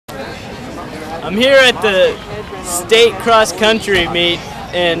I'm here at the state cross-country meet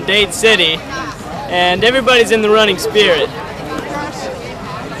in Dade City, and everybody's in the running spirit.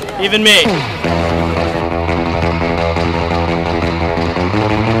 Even me.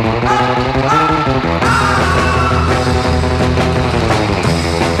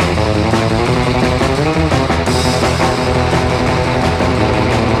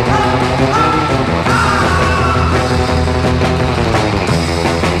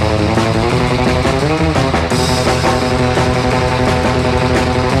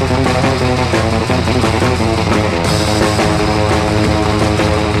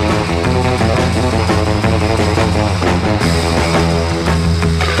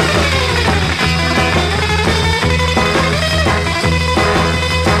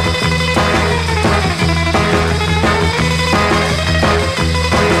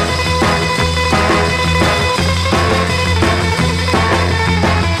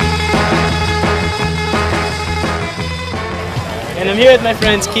 And I'm here with my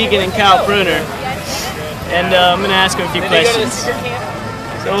friends Keegan and Kyle Pruner, and I'm going to ask them a few questions.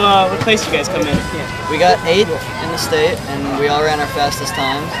 So, what place did you guys come in? We got 8th in the state, and we all ran our fastest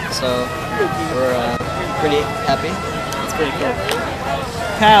times, so we're pretty happy. That's pretty cool.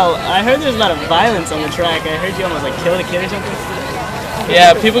 Kyle, I heard there's a lot of violence on the track. I heard you almost like killed a kid or something.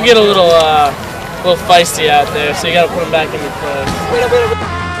 Yeah, people get a little feisty out there, so you got to put them back in your place.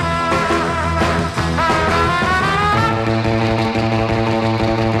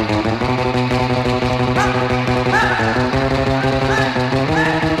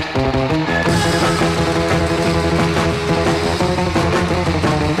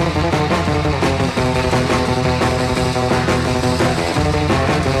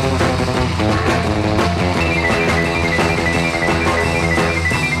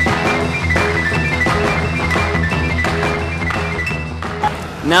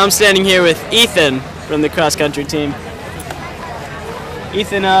 Now I'm standing here with Ethan from the cross-country team.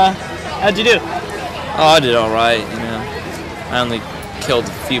 Ethan, how'd you do? Oh, I did all right, you know. I only killed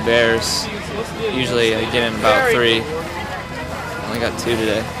a few bears. Usually I get in about 3. Only got 2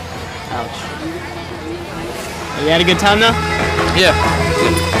 today. Ouch. You had a good time though? Yeah.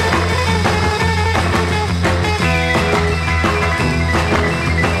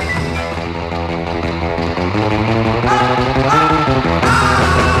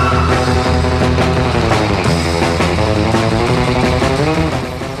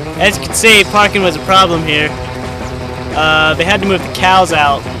 As you can see, parking was a problem here. They had to move the cows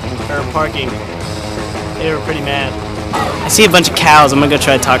out for parking. They were pretty mad. I see a bunch of cows. I'm gonna go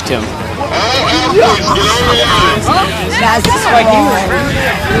try to talk to them.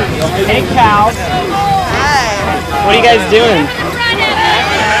 Hey, cows. Hi. What are you guys doing?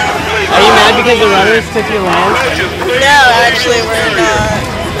 Are you mad because the runners took your land? No, actually, we're not.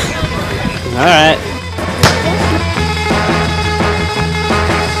 All right.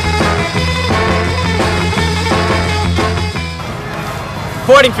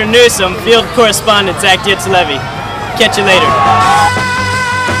 Reporting for Newsome, field correspondent Zach Dietz-Levy. Catch you later.